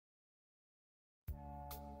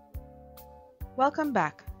Welcome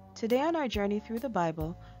back. Today on our journey through the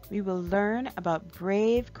Bible, we will learn about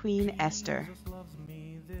brave Queen Esther. Jesus loves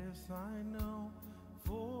me, this I know,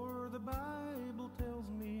 for the Bible tells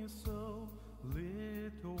me so.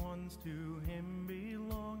 Little ones to him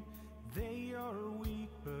belong, they are weak,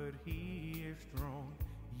 but he is strong.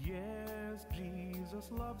 Yes, Jesus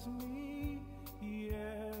loves me,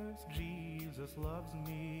 yes, Jesus loves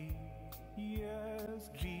me. Yes,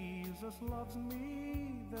 Jesus loves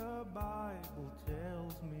me, the Bible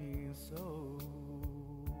tells me so.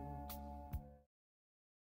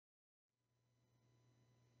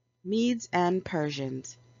 Medes and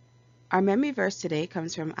Persians. Our memory verse today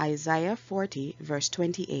comes from Isaiah 40, verse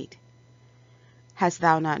 28. Hast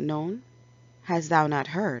thou not known? Hast thou not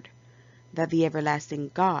heard? That the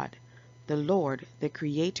everlasting God, the Lord, the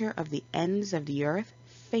Creator of the ends of the earth,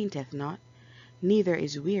 fainteth not, neither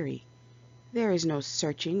is weary. There is no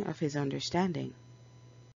searching of his understanding.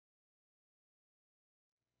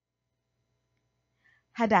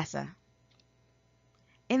 Hadassah.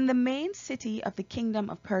 In the main city of the kingdom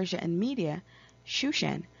of Persia and Media,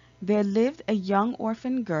 Shushan, there lived a young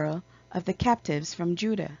orphan girl of the captives from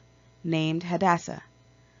Judah, named Hadassah.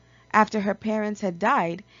 After her parents had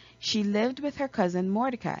died, she lived with her cousin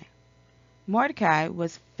Mordecai. Mordecai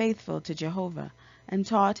was faithful to Jehovah and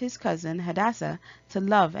taught his cousin Hadassah to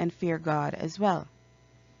love and fear God as well.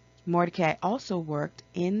 Mordecai also worked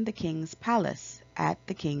in the king's palace at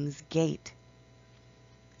the king's gate.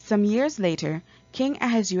 Some years later, King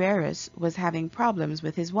Ahasuerus was having problems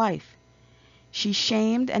with his wife. She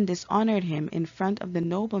shamed and dishonored him in front of the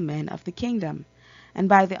noblemen of the kingdom, and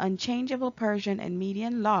by the unchangeable Persian and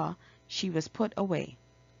Median law, she was put away.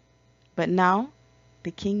 But now,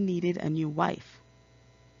 the king needed a new wife.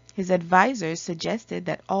 His advisors suggested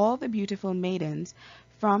that all the beautiful maidens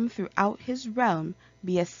from throughout his realm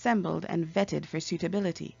be assembled and vetted for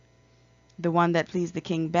suitability. The one that pleased the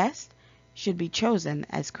king best should be chosen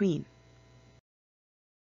as queen.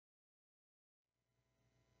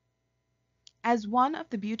 As one of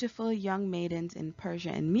the beautiful young maidens in Persia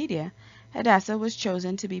and Media, Hadassah was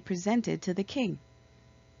chosen to be presented to the king.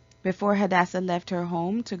 Before Hadassah left her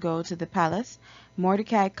home to go to the palace,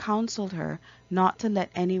 Mordecai counseled her not to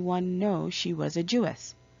let anyone know she was a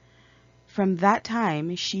Jewess. From that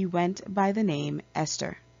time she went by the name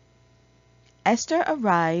Esther. Esther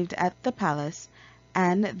arrived at the palace,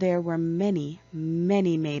 and there were many,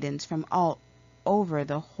 many maidens from all over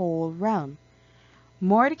the whole realm.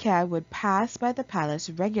 Mordecai would pass by the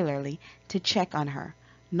palace regularly to check on her,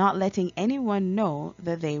 not letting anyone know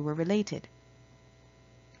that they were related.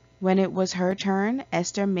 When it was her turn,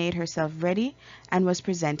 Esther made herself ready and was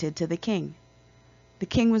presented to the king. The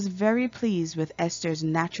king was very pleased with Esther's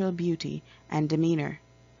natural beauty and demeanor.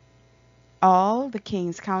 All the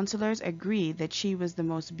king's counselors agreed that she was the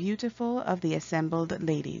most beautiful of the assembled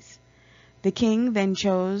ladies. The king then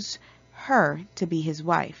chose her to be his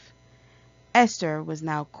wife. Esther was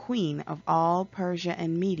now queen of all Persia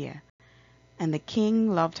and Media, and the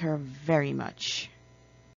king loved her very much.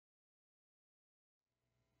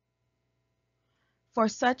 For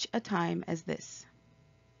such a time as this.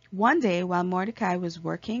 One day, while Mordecai was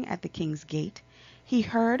working at the king's gate, he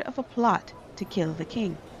heard of a plot to kill the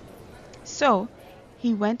king. So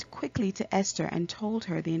he went quickly to Esther and told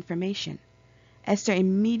her the information. Esther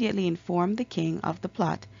immediately informed the king of the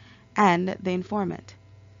plot and the informant.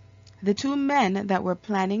 The two men that were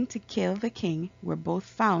planning to kill the king were both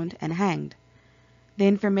found and hanged. The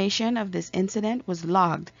information of this incident was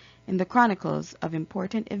logged in the chronicles of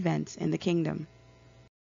important events in the kingdom.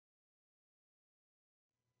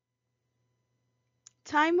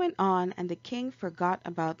 Time went on, and the king forgot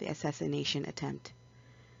about the assassination attempt.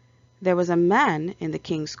 There was a man in the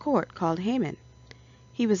king's court called Haman.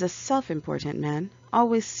 He was a self-important man,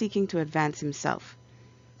 always seeking to advance himself.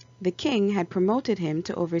 The king had promoted him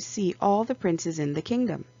to oversee all the princes in the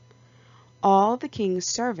kingdom. All the king's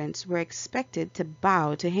servants were expected to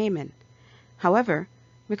bow to Haman. However,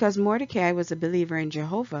 because Mordecai was a believer in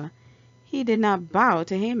Jehovah, he did not bow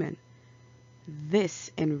to Haman.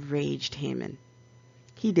 This enraged Haman.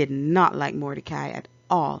 He did not like Mordecai at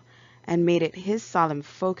all, and made it his solemn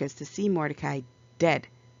focus to see Mordecai dead.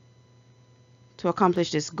 To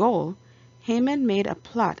accomplish this goal, Haman made a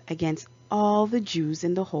plot against all the Jews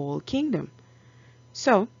in the whole kingdom.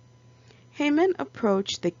 So, Haman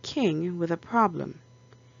approached the king with a problem.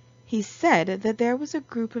 He said that there was a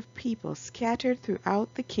group of people scattered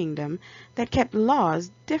throughout the kingdom that kept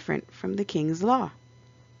laws different from the king's law.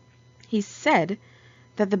 He said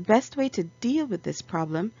that the best way to deal with this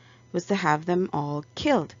problem was to have them all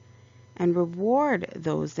killed, and reward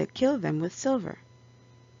those that killed them with silver.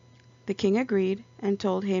 The king agreed and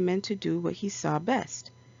told Haman to do what he saw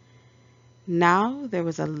best. Now there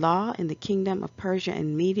was a law in the kingdom of Persia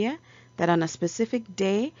and Media that on a specific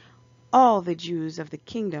day all the Jews of the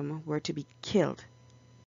kingdom were to be killed.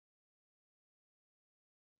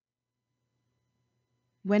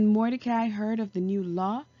 When Mordecai heard of the new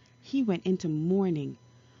law, he went into mourning.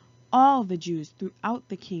 All the Jews throughout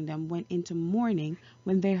the kingdom went into mourning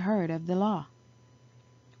when they heard of the law.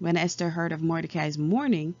 When Esther heard of Mordecai's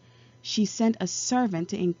mourning, she sent a servant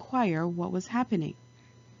to inquire what was happening.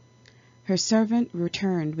 Her servant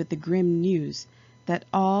returned with the grim news that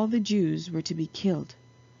all the Jews were to be killed.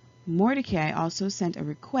 Mordecai also sent a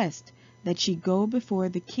request that she go before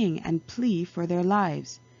the king and plead for their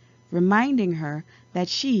lives, reminding her that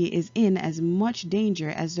she is in as much danger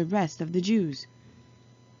as the rest of the Jews.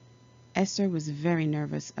 Esther was very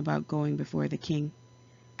nervous about going before the king.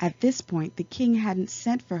 At this point, the king hadn't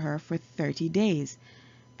sent for her for 30 days,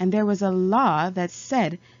 and there was a law that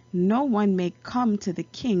said no one may come to the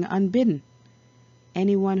king unbidden.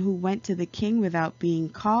 Anyone who went to the king without being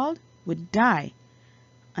called would die,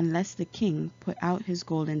 unless the king put out his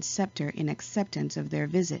golden scepter in acceptance of their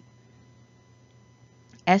visit.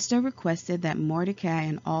 Esther requested that Mordecai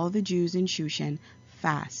and all the Jews in Shushan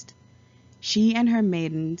fast. She and her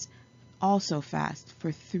maidens also fast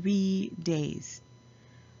for 3 days.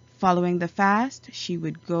 Following the fast, she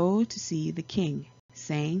would go to see the king,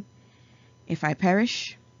 saying, "If I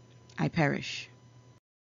perish, I perish."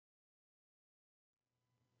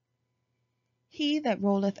 He that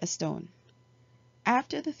rolleth a stone.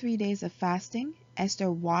 After the 3 days of fasting,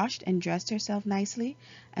 Esther washed and dressed herself nicely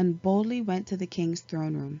and boldly went to the king's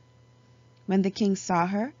throne room. When the king saw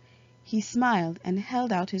her, he smiled and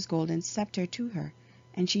held out his golden scepter to her,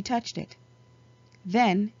 and she touched it.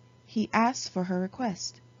 Then he asked for her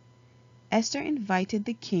request. Esther invited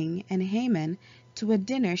the king and Haman to a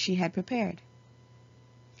dinner she had prepared.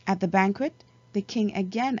 At the banquet, the king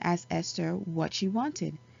again asked Esther what she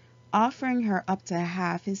wanted, offering her up to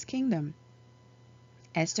half his kingdom.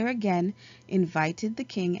 Esther again invited the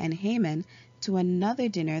king and Haman to another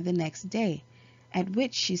dinner the next day, at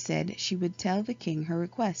which she said she would tell the king her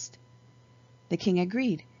request. The king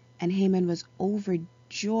agreed, and Haman was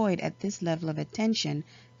overjoyed at this level of attention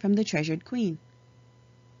from the treasured queen.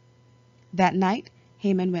 That night,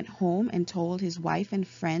 Haman went home and told his wife and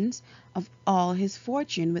friends of all his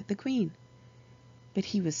fortune with the queen. But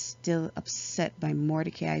he was still upset by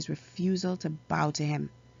Mordecai's refusal to bow to him.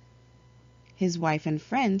 His wife and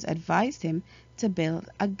friends advised him to build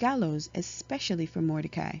a gallows especially for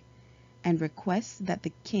Mordecai, and request that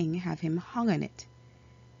the king have him hung on it.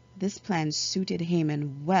 This plan suited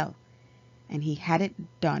Haman well, and he had it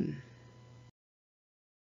done.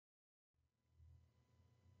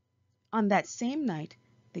 On that same night,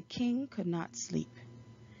 the king could not sleep.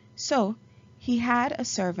 So he had a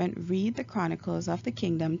servant read the chronicles of the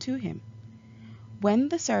kingdom to him. When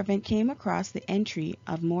the servant came across the entry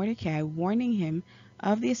of Mordecai warning him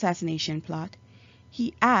of the assassination plot,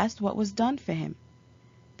 he asked what was done for him.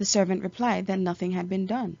 The servant replied that nothing had been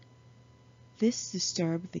done. This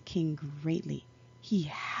disturbed the king greatly. He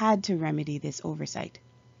had to remedy this oversight.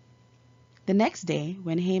 The next day,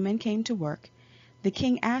 when Haman came to work, the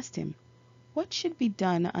king asked him, "What should be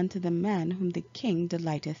done unto the man whom the king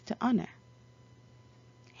delighteth to honor?"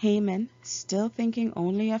 Haman, still thinking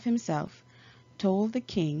only of himself, told the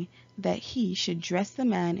king that he should dress the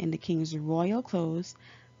man in the king's royal clothes,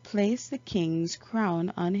 place the king's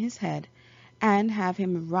crown on his head, and have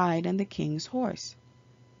him ride on the king's horse.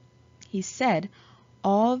 He said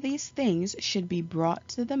all these things should be brought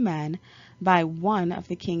to the man by one of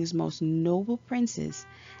the king's most noble princes,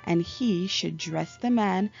 and he should dress the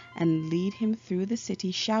man and lead him through the city,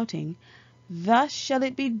 shouting, "Thus shall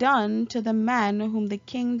it be done to the man whom the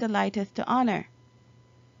king delighteth to honor."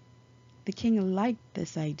 The king liked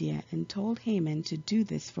this idea and told Haman to do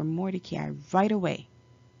this for Mordecai right away.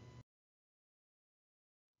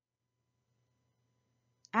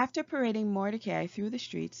 After parading Mordecai through the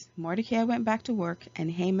streets, Mordecai went back to work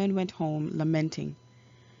and Haman went home lamenting.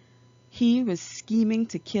 He was scheming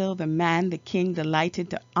to kill the man the king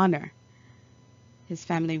delighted to honor. His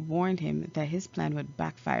family warned him that his plan would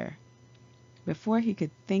backfire. Before he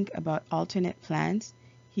could think about alternate plans,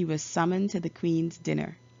 he was summoned to the queen's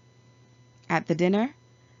dinner. At the dinner,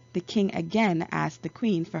 the king again asked the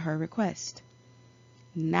queen for her request.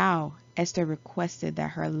 Now Esther requested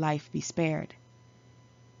that her life be spared.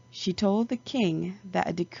 She told the king that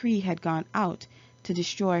a decree had gone out to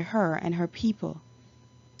destroy her and her people.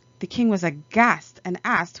 The king was aghast and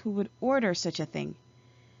asked who would order such a thing.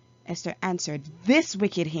 Esther answered, "This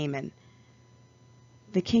wicked Haman."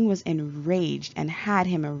 The king was enraged and had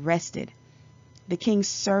him arrested. The king's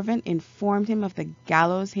servant informed him of the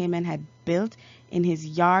gallows Haman had built in his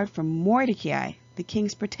yard for Mordecai, the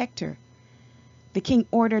king's protector. The king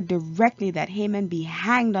ordered directly that Haman be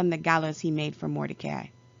hanged on the gallows he made for Mordecai.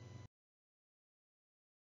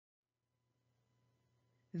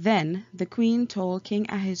 Then the queen told King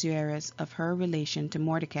Ahasuerus of her relation to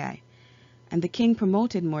Mordecai, and the king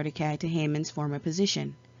promoted Mordecai to Haman's former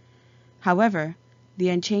position. However, the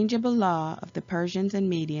unchangeable law of the Persians and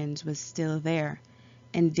Medians was still there,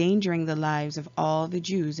 endangering the lives of all the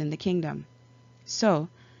Jews in the kingdom. So,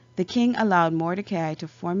 the king allowed Mordecai to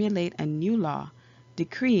formulate a new law,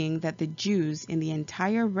 decreeing that the Jews in the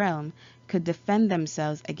entire realm could defend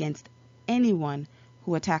themselves against anyone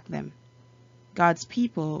who attacked them. God's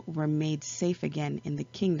people were made safe again in the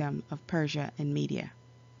kingdom of Persia and Media.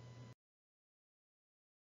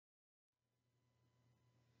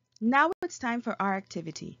 Now it's time for our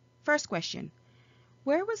activity. First question: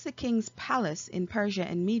 where was the king's palace in Persia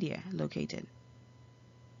and Media located?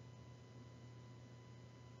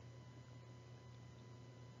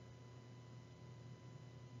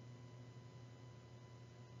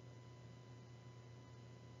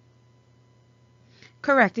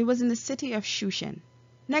 Correct, it was in the city of Shushan.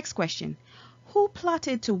 Next question: who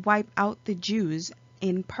plotted to wipe out the Jews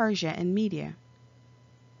in Persia and Media?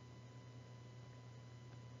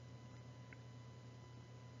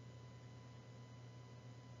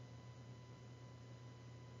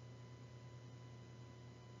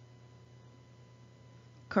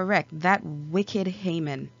 Correct, that wicked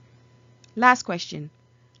Haman. Last question: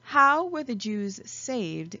 how were the Jews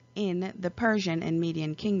saved in the Persian and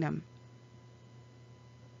Median kingdom?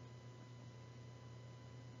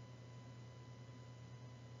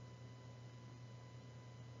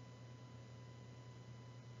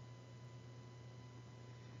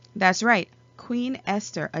 That's right. Queen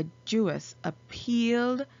Esther, a Jewess,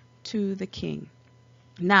 appealed to the king.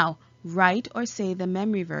 Now, write or say the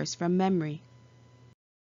memory verse from memory.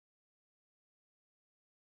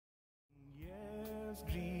 Yes,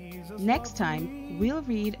 Jesus Next loves time, me. we'll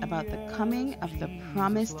read about the coming of the Jesus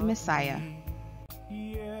promised loves Messiah. me.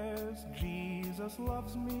 Yes, Jesus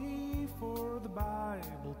loves me, for the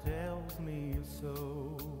Bible tells me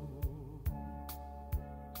so.